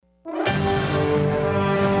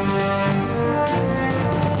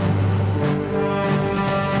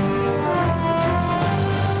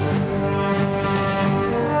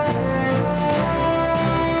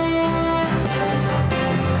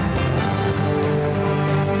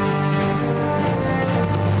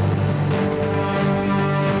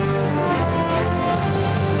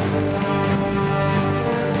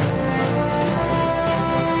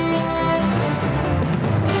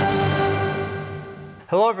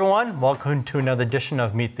everyone. Welcome to another edition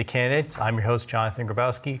of Meet the Candidates. I'm your host, Jonathan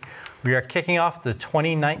Grabowski. We are kicking off the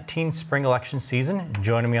 2019 spring election season. And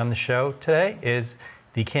joining me on the show today is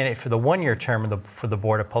the candidate for the one-year term for the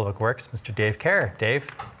Board of Public Works, Mr. Dave Kehrer. Dave,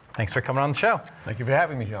 thanks for coming on the show. Thank you for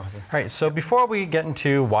having me, Jonathan. All right, so before we get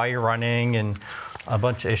into why you're running and a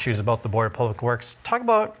bunch of issues about the Board of Public Works, talk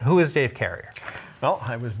about who is Dave Kehrer. Well,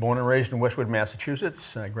 I was born and raised in Westwood,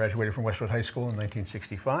 Massachusetts. I graduated from Westwood High School in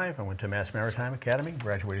 1965. I went to Mass Maritime Academy,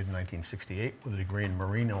 graduated in 1968 with a degree in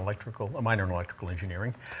marine and electrical, a minor in electrical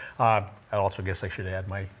engineering. I also guess I should add,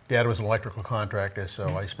 my dad was an electrical contractor, so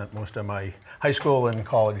I spent most of my high school and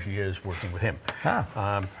college years working with him.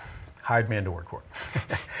 Hard man to work for.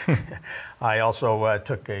 I also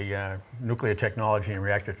took a nuclear technology and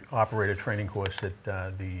reactor operator training course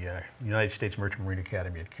at the United States Merchant Marine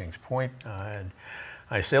Academy at Kings Point. And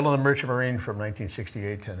I sailed on the Merchant Marine from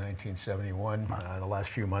 1968 to 1971. The last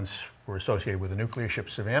few months were associated with the nuclear ship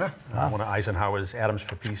Savannah, one of Eisenhower's Atoms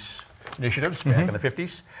for Peace initiatives back in the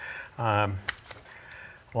 50s.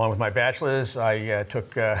 Along with my bachelor's, I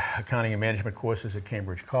took accounting and management courses at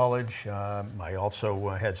Cambridge College. I also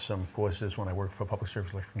had some courses when I worked for Public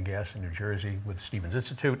Service Electric and Gas in New Jersey with Stevens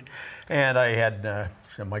Institute. And I had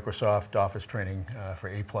some Microsoft Office training for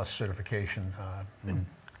A+ certification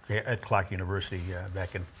at Clark University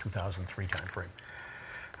back in 2003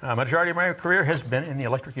 timeframe. Majority of my career has been in the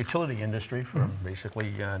electric utility industry from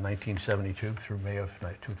basically 1972 through May of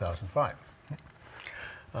 2005.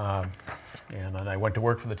 And then I went to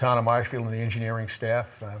work for the town of Marshfield in the engineering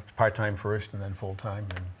staff, part-time first and then full-time,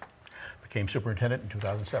 and became superintendent in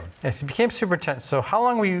 2007. Yes, you became superintendent. So how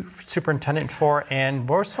long were you superintendent for, and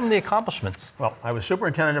what were some of the accomplishments? Well, I was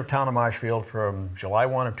superintendent of town of Marshfield from July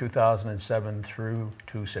 1 of 2007 through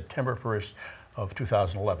to September 1st of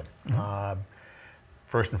 2011.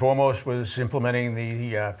 First and foremost was implementing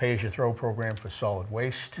the pay-as-you-throw program for solid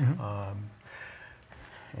waste.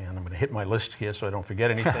 And I'm going to hit my list here so I don't forget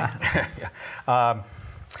anything.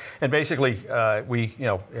 And basically, we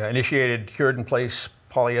initiated cured-in-place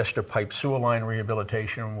polyester pipe sewer line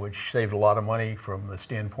rehabilitation, which saved a lot of money from the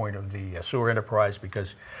standpoint of the sewer enterprise,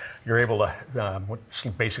 because you're able to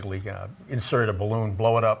basically insert a balloon,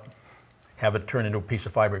 blow it up, have it turn into a piece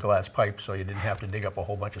of fiberglass pipe, so you didn't have to dig up a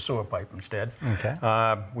whole bunch of sewer pipe instead. Okay.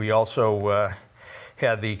 We also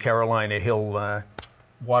had the Carolina Hill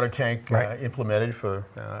water tank implemented for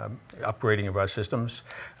upgrading of our systems.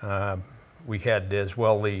 We had as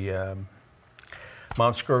well the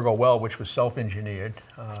Mount Skirgo well, which was self-engineered,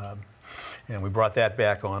 and we brought that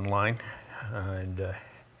back online. And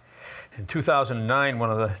in 2009,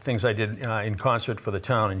 one of the things I did in concert for the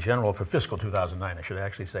town in general, for fiscal 2009, I should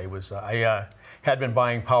actually say, was I had been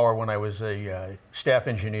buying power when I was a staff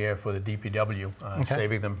engineer for the DPW,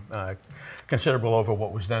 saving them considerable over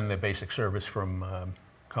what was then the basic service from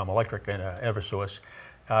Comelectric and Eversource.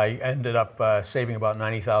 I ended up saving about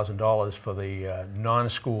 $90,000 for the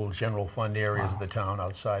non-school general fund areas of the town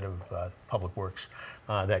outside of Public Works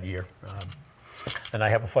that year. And I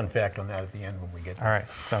have a fun fact on that at the end when we get there. All right,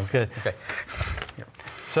 sounds good. Okay.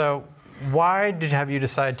 So why have you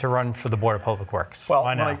decide to run for the Board of Public Works? Well,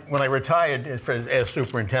 when I retired as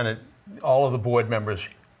superintendent, all of the board members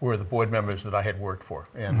were the board members that I had worked for.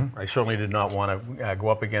 And I certainly did not want to go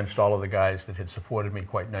up against all of the guys that had supported me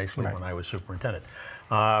quite nicely when I was superintendent.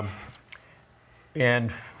 And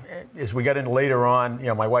as we got into later on,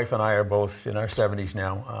 my wife and I are both in our 70s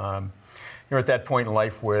now. You're at that point in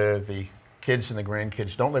life where the kids and the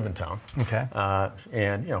grandkids don't live in town. Okay.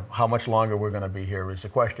 And how much longer we're going to be here is the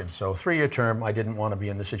question. So 3-year term, I didn't want to be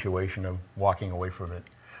in the situation of walking away from it,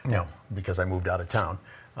 because I moved out of town.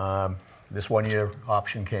 This 1-year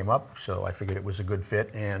option came up, so I figured it was a good fit.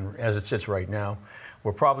 And as it sits right now,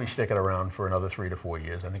 we're probably sticking around for another 3 to 4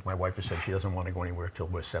 years. I think my wife has said she doesn't want to go anywhere till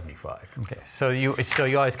we're 75. Okay, so you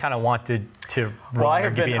always kind of wanted to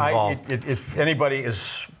be involved. If anybody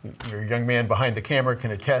is, your young man behind the camera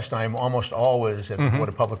can attest, I'm almost always at the Board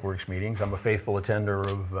of Public Works meetings. I'm a faithful attender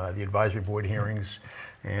of the advisory board hearings,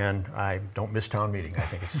 and I don't miss town meeting. I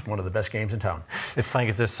think it's one of the best games in town. It's funny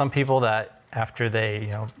because there's some people that after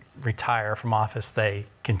they retire from office, they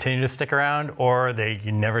continue to stick around, or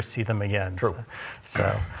you never see them again. True. So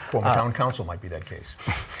former town council might be that case.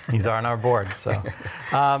 He's on our board. So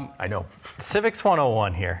I know. Civics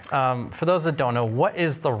 101 here. For those that don't know, what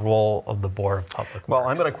is the role of the Board of Public Works? Well,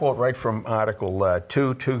 I'm going to quote right from Article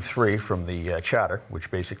 223 from the Charter,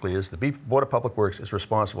 which basically is the Board of Public Works is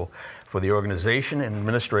responsible for the organization and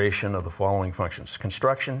administration of the following functions: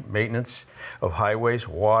 construction, maintenance of highways,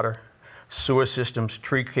 water, sewer systems,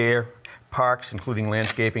 tree care, parks, including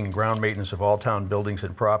landscaping and ground maintenance of all town buildings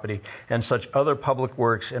and property, and such other public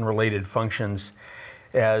works and related functions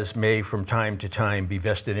as may from time to time be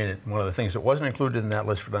vested in it. One of the things that wasn't included in that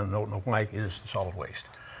list, but I don't know why, is the solid waste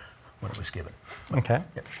when it was given. Okay.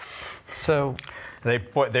 Yep. So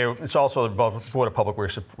It's also the Board of Public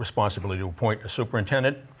Works' responsibility to appoint a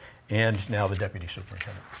superintendent and now the deputy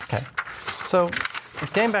superintendent. okay. So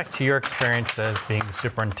getting back to your experience as being the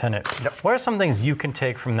superintendent, Yep. what are some things you can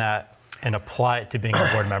take from that and apply it to being a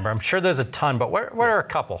board member? I'm sure there's a ton, but what are a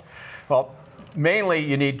couple? Well, mainly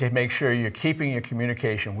you need to make sure you're keeping your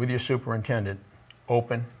communication with your superintendent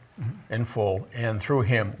open and full, and through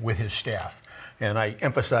him with his staff. And I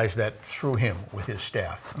emphasize that through him with his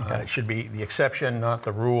staff. It should be the exception, not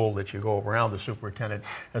the rule, that you go around the superintendent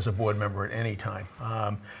as a board member at any time.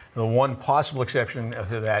 The one possible exception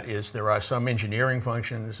to that is there are some engineering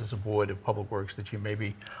functions as a Board of Public Works that you may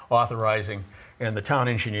be authorizing, and the town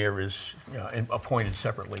engineer is appointed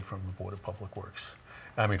separately from the Board of Public Works.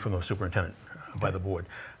 I mean, from the superintendent by the board.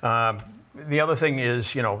 The other thing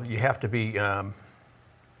is, you have to be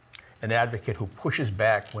an advocate who pushes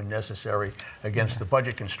back when necessary against the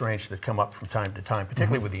budget constraints that come up from time to time,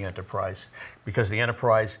 particularly with the enterprise, because the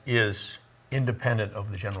enterprise is independent of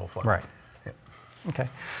the general fund. Right. Yeah. Okay.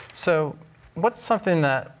 So what's something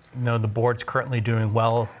that the board's currently doing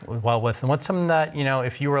well with, and what's something that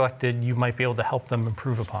if you were elected, you might be able to help them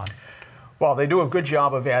improve upon? Well, they do a good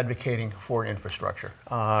job of advocating for infrastructure.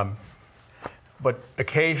 But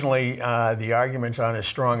occasionally, the arguments aren't as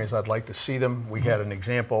strong as I'd like to see them. We had an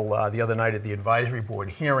example the other night at the advisory board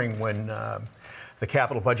hearing when the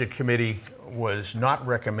Capital Budget Committee was not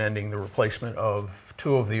recommending the replacement of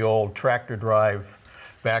 2 of the old tractor drive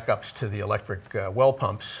backups to the electric well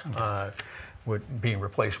pumps being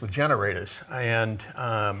replaced with generators. And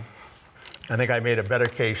I think I made a better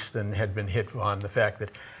case than had been hit on the fact that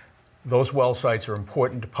those well sites are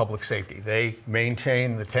important to public safety. They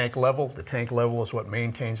maintain the tank level. The tank level is what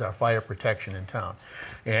maintains our fire protection in town.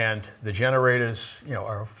 And the generators,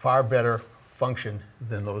 are far better function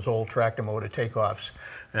than those old tractor motor takeoffs,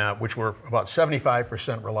 which were about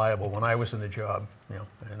 75% reliable when I was in the job,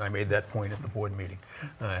 and I made that point at the board meeting.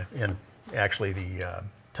 And actually the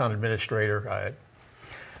town administrator,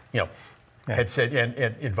 had said and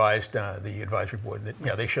advised the advisory board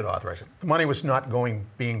that they should authorize it. The money was not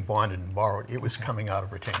being bonded and borrowed; it was coming out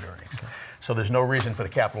of retained earnings. Okay. So there's no reason for the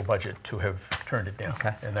capital budget to have turned it down,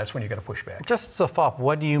 and that's when you got to push back. Just as a follow-up,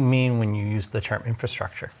 what do you mean when you use the term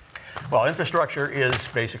infrastructure? Well, infrastructure is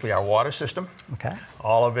basically our water system. Okay.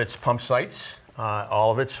 All of its pump sites, all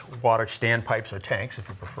of its water standpipes or tanks, if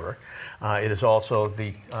you prefer. It is also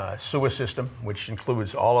the sewer system, which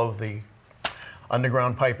includes all of the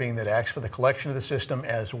underground piping that acts for the collection of the system,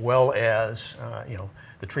 as well as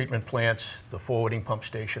the treatment plants, the forwarding pump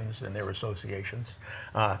stations and their associations.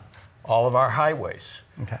 All of our highways,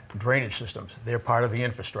 drainage systems, they're part of the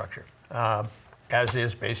infrastructure, as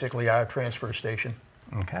is basically our transfer station.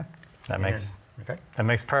 Okay, that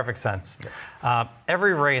makes perfect sense. Yep.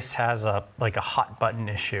 Every race has a hot button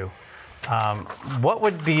issue. What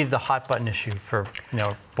would be the hot button issue for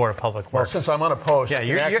Board of Public Works? Well, since I'm unopposed,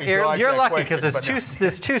 you're lucky because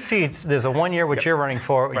there's 2 seats. There's a 1 year which you're running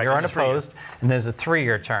for, right, you're unopposed, and there's a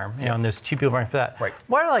 3-year term. And there's 2 people running for that. Right.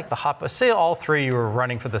 What are the hot? Say all 3 you were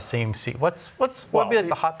running for the same seat. What would be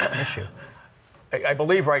the hot button issue? I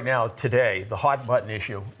believe right now, today, the hot button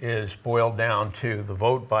issue is boiled down to the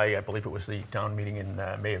vote by, I believe it was the town meeting in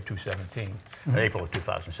May of 2017, April of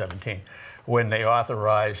 2017, when they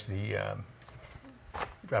authorized the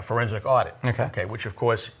forensic audit. Okay, which of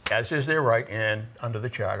course, as is their right and under the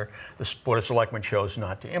charter, the Board of Selectmen chose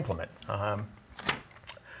not to implement.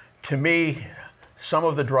 To me, some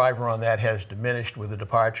of the driver on that has diminished with the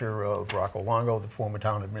departure of Rocco Longo, the former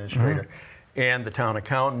town administrator, and the town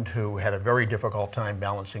accountant, who had a very difficult time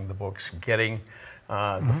balancing the books, getting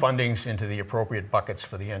the fundings into the appropriate buckets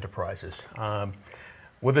for the enterprises.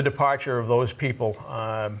 With the departure of those people,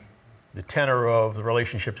 the tenor of the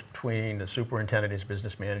relationships between the superintendent, his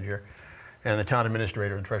business manager, and the town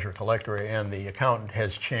administrator and treasurer collector and the accountant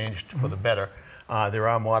has changed for the better. There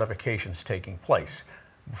are modifications taking place.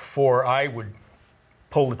 Before I would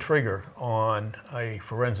pull the trigger on a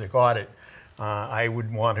forensic audit, I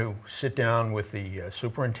would want to sit down with the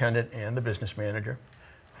superintendent and the business manager,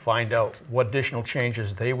 find out what additional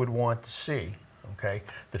changes they would want to see,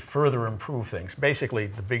 that further improve things. Basically,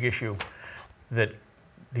 the big issue that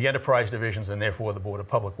the enterprise divisions and therefore the Board of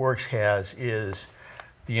Public Works has is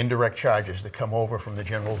the indirect charges that come over from the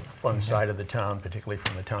general fund side of the town, particularly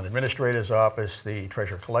from the town administrator's office, the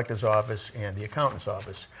treasurer collector's office, and the accountant's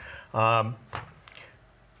office. I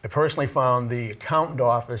personally found the accountant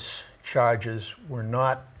office charges were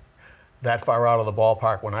not that far out of the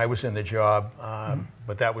ballpark when I was in the job,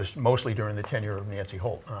 but that was mostly during the tenure of Nancy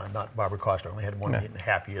Holt, not Barbara Costa. I only had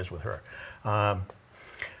 1.5 years with her.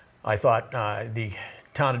 I thought the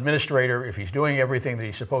town administrator, if he's doing everything that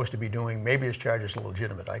he's supposed to be doing, maybe his charges are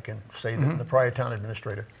legitimate. I can say that in the prior town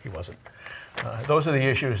administrator, he wasn't. Those are the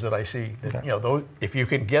issues that I see. That, if you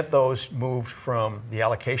can get those moved from the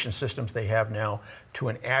allocation systems they have now to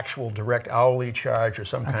an actual direct hourly charge or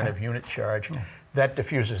some kind of unit charge, that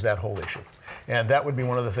diffuses that whole issue. And that would be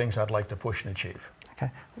one of the things I'd like to push and achieve.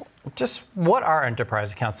 Okay. Just what are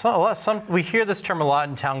enterprise accounts? We hear this term a lot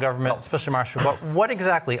in town government, especially Marshfield, but what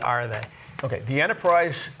exactly are they? Okay, the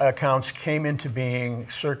enterprise accounts came into being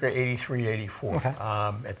circa 83, 84. Okay.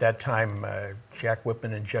 At that time, Jack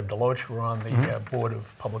Whitman and Jeb Deloach were on the Board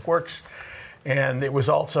of Public Works. And it was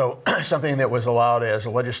also something that was allowed as a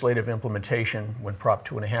legislative implementation when Prop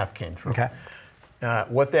 2.5 came through. Okay.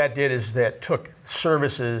 What that did is that took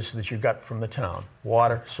services that you got from the town,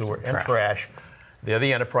 water, sewer, and trash. They're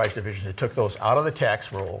the enterprise divisions. It took those out of the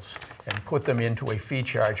tax rolls and put them into a fee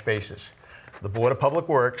charge basis. The Board of Public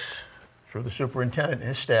Works, through the superintendent and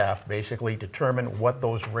his staff, basically determine what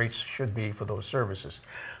those rates should be for those services.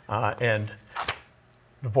 And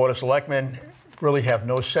the Board of Selectmen really have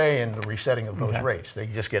no say in the resetting of those rates. They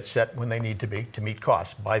just get set when they need to be to meet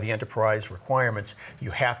costs. By the enterprise requirements,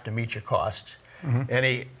 you have to meet your costs.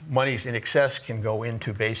 Any monies in excess can go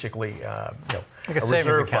into basically like a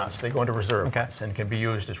reserve funds. They go into reserve funds and can be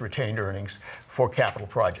used as retained earnings for capital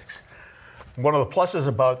projects. One of the pluses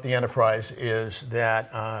about the enterprise is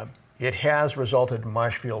that it has resulted in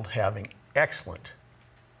Marshfield having excellent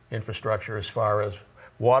infrastructure as far as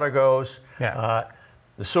water goes.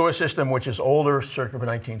 The sewer system, which is older, circa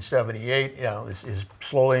 1978, is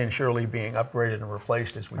slowly and surely being upgraded and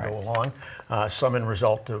replaced as we go along. Some in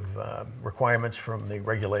result of requirements from the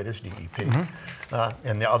regulators, DEP,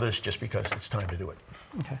 and the others just because it's time to do it.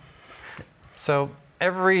 Okay. So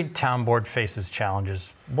every town board faces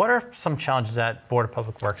challenges. What are some challenges that Board of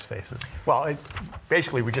Public Works faces? Well,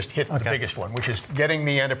 basically we just hit the biggest one, which is getting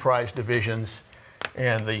the enterprise divisions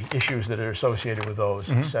and the issues that are associated with those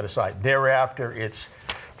set aside. Thereafter, it's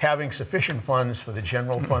having sufficient funds for the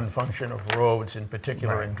general fund function of roads in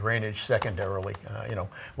particular and drainage secondarily.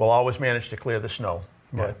 We'll always manage to clear the snow,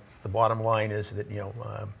 but the bottom line is that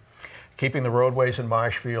keeping the roadways in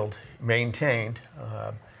Marshfield maintained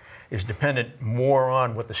is dependent more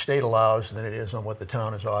on what the state allows than it is on what the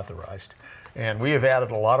town has authorized. And we have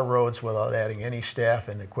added a lot of roads without adding any staff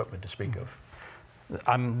and equipment to speak of.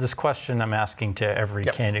 This question I'm asking to every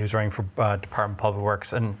candidate who's running for Department of Public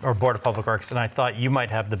Works or Board of Public Works, and I thought you might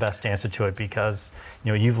have the best answer to it because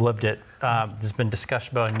you've lived it. There's been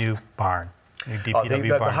discussion about a new barn, new DPW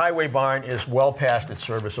barn. The highway barn is well past its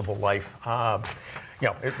serviceable life.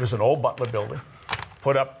 It was an old Butler building,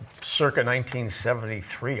 put up circa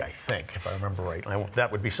 1973, I think, if I remember right.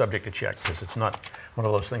 That would be subject to check because it's not one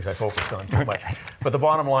of those things I focused on too much. But the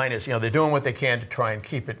bottom line is, they're doing what they can to try and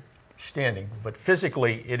keep it standing, but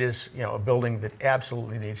physically it is a building that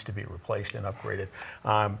absolutely needs to be replaced and upgraded.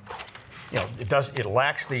 It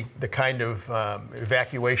lacks the kind of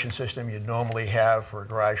evacuation system you'd normally have for a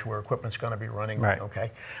garage where equipment's going to be running.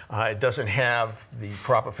 It doesn't have the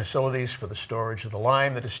proper facilities for the storage of the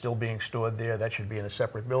lime that is still being stored there. That should be in a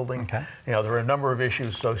separate building. There are a number of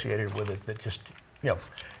issues associated with it that just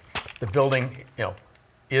the building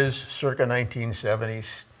is circa 1970s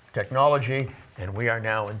technology, and we are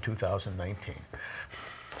now in 2019.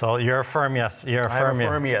 So you're a firm yes. You're a firm yes. I'm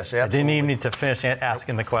a firm yes, absolutely. I didn't even need to finish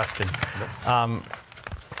asking the question.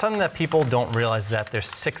 Something that people don't realize is that there's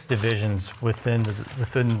 6 divisions within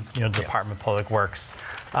the Department of Public Works.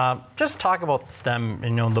 Just talk about them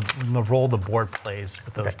and the role the board plays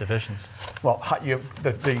with those divisions. Well,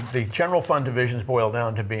 the general fund divisions boil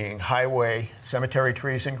down to being highway, cemetery,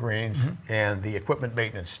 trees and greens, and the equipment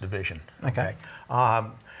maintenance division.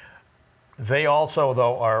 They also,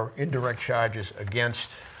 though, are indirect charges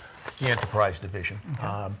against the enterprise division.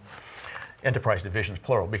 Enterprise divisions,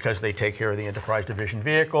 plural, because they take care of the enterprise division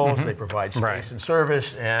vehicles, they provide space and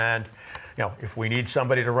service, and if we need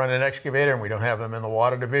somebody to run an excavator and we don't have him in the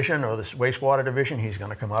water division or the wastewater division, he's going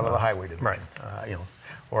to come out of the highway division.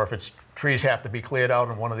 Or if it's trees have to be cleared out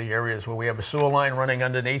in one of the areas where we have a sewer line running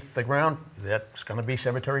underneath the ground, that's going to be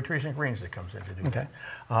cemetery, trees and greens that comes in to do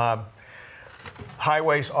that.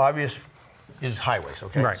 Highways, is highways,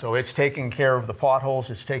 So it's taking care of the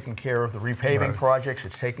potholes, it's taking care of the repaving projects,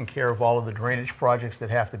 it's taking care of all of the drainage projects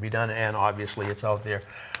that have to be done, and obviously it's out there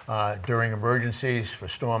during emergencies for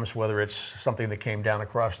storms, whether it's something that came down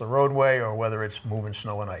across the roadway or whether it's moving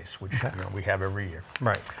snow and ice, which we have every year.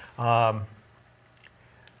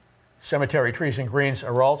 cemetery trees and greens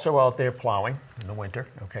are also out there plowing in the winter,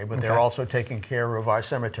 okay? But they're also taking care of our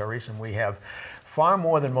cemeteries, and we have far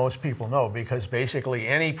more than most people know, because basically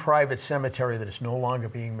any private cemetery that is no longer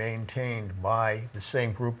being maintained by the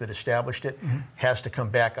same group that established it has to come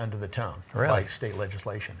back under the town by state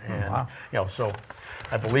legislation. And you know, so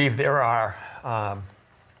I believe there are,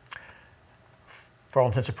 for all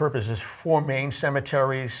intents and purposes, 4 main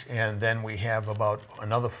cemeteries, and then we have about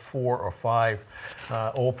another 4 or 5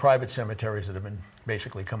 old private cemeteries that have been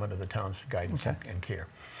basically come under the town's guidance and care.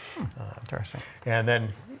 Interesting. And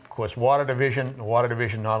then, of course, Water Division. The Water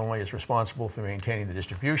Division not only is responsible for maintaining the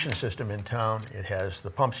distribution system in town, it has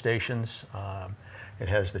the pump stations, it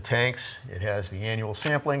has the tanks, it has the annual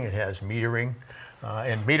sampling, it has metering.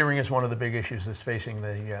 And metering is one of the big issues that's facing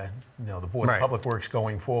the, you know, the Board of Public Works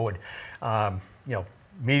going forward. You know,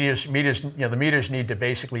 meters, you know, the meters need to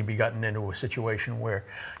basically be gotten into a situation where,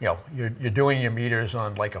 you know, you're doing your meters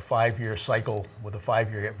on like a 5-year cycle with a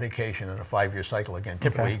 5-year vacation and a 5-year cycle again.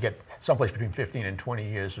 Typically, you get someplace between 15 and 20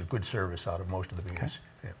 years of good service out of most of the meters.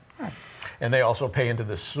 Yeah. And they also pay into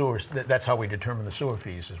the sewers. That's how we determine the sewer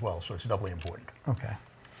fees as well. So it's doubly important. Okay,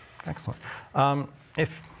 excellent.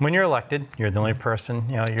 If when you're elected, you're the only person,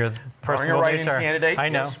 you know, you're the person. Barring a writing candidate. I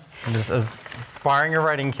know. Yes. As barring a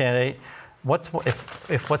writing candidate, what's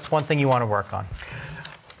one thing you want to work on?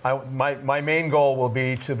 My main goal will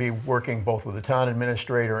be to be working both with the town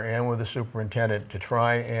administrator and with the superintendent to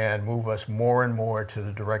try and move us more and more to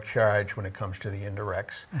the direct charge when it comes to the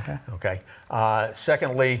indirects. Okay.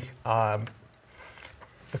 Secondly,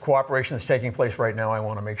 the cooperation that's taking place right now, I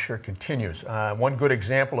want to make sure continues. One good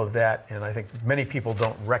example of that, and I think many people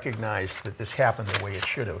don't recognize that this happened the way it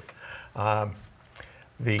should have.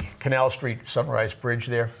 The Canal Street Sunrise Bridge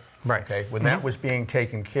there. Right. Okay. When that was being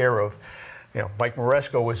taken care of, you know, Mike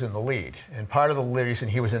Moresco was in the lead. And part of the reason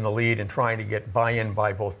he was in the lead and trying to get buy-in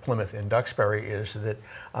by both Plymouth and Duxbury is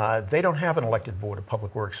that they don't have an elected Board of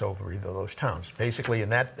Public Works over either of those towns. Basically,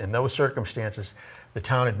 in those circumstances, the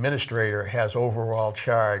town administrator has overall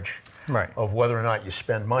charge of whether or not you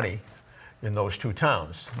spend money in those 2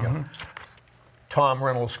 towns. You know, Tom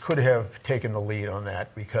Reynolds could have taken the lead on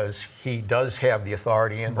that because he does have the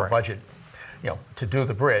authority and the budget, you know, to do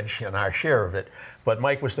the bridge and our share of it. But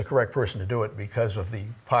Mike was the correct person to do it because of the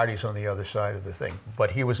parties on the other side of the thing.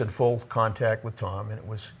 But he was in full contact with Tom, and it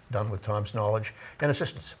was done with Tom's knowledge and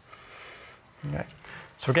assistance. Okay.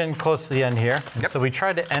 So we're getting close to the end here. And so we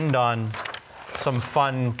tried to end on some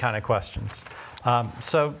fun kind of questions.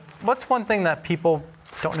 So what's one thing that people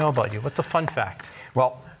don't know about you? What's a fun fact?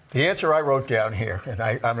 Well, the answer I wrote down here, and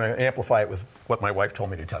I'm going to amplify it with what my wife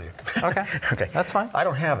told me to tell you. Okay. Okay. That's fine. I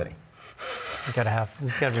don't have any.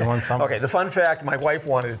 There's got to be one somewhere. Okay, the fun fact my wife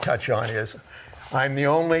wanted to touch on is I'm the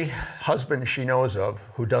only husband she knows of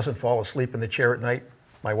who doesn't fall asleep in the chair at night.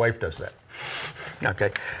 My wife does that.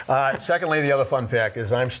 Okay. Secondly, the other fun fact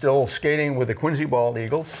is I'm still skating with the Quincy Bald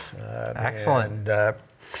Eagles. Excellent. And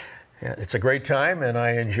it's a great time, and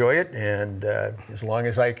I enjoy it. And as long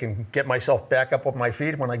as I can get myself back up on my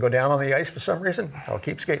feet when I go down on the ice for some reason, I'll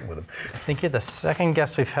keep skating with them. I think you're the second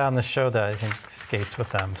guest we've had on the show that I think skates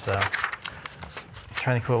with them. So I'm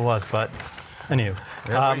trying to think who it was, but anywho.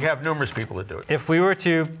 We have numerous people that do it. If we were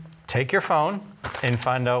to take your phone and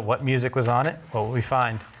find out what music was on it, what would we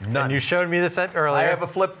find? None. And you showed me this earlier. I have a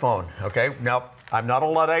flip phone, okay? Now, I'm not a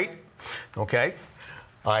Luddite, okay?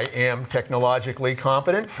 I am technologically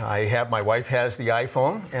competent. My wife has the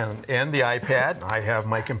iPhone and the iPad. I have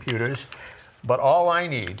my computers. But all I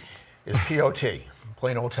need is POT,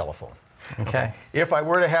 plain old telephone. Okay. If I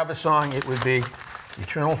were to have a song, it would be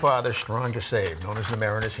Eternal Father, Strong to Save, known as the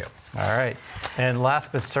Mariner's Hymn. All right. And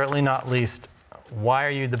last but certainly not least, why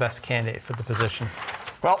are you the best candidate for the position?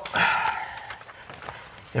 Well,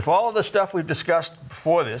 if all of the stuff we've discussed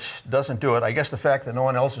before this doesn't do it, I guess the fact that no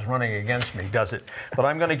one else is running against me does it. But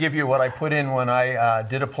I'm going to give you what I put in when I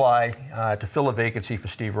did apply to fill a vacancy for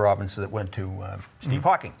Steve Robbins that went to Steve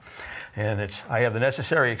Hawking. And I have the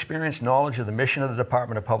necessary experience, knowledge of the mission of the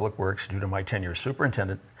Department of Public Works due to my tenure as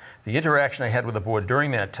superintendent, the interaction I had with the board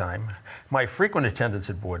during that time, my frequent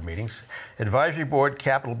attendance at board meetings, advisory board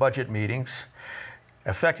capital budget meetings,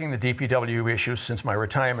 affecting the DPW issues since my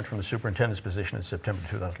retirement from the superintendent's position in September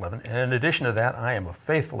 2011. And in addition to that, I am a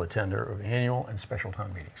faithful attender of annual and special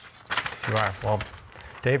town meetings. Yes, you are. Well,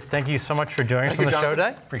 Dave, thank you so much for joining us on the show today.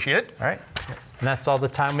 Appreciate it. All right. And that's all the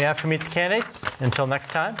time we have for Meet the Candidates. Until next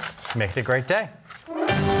time, make it a great day.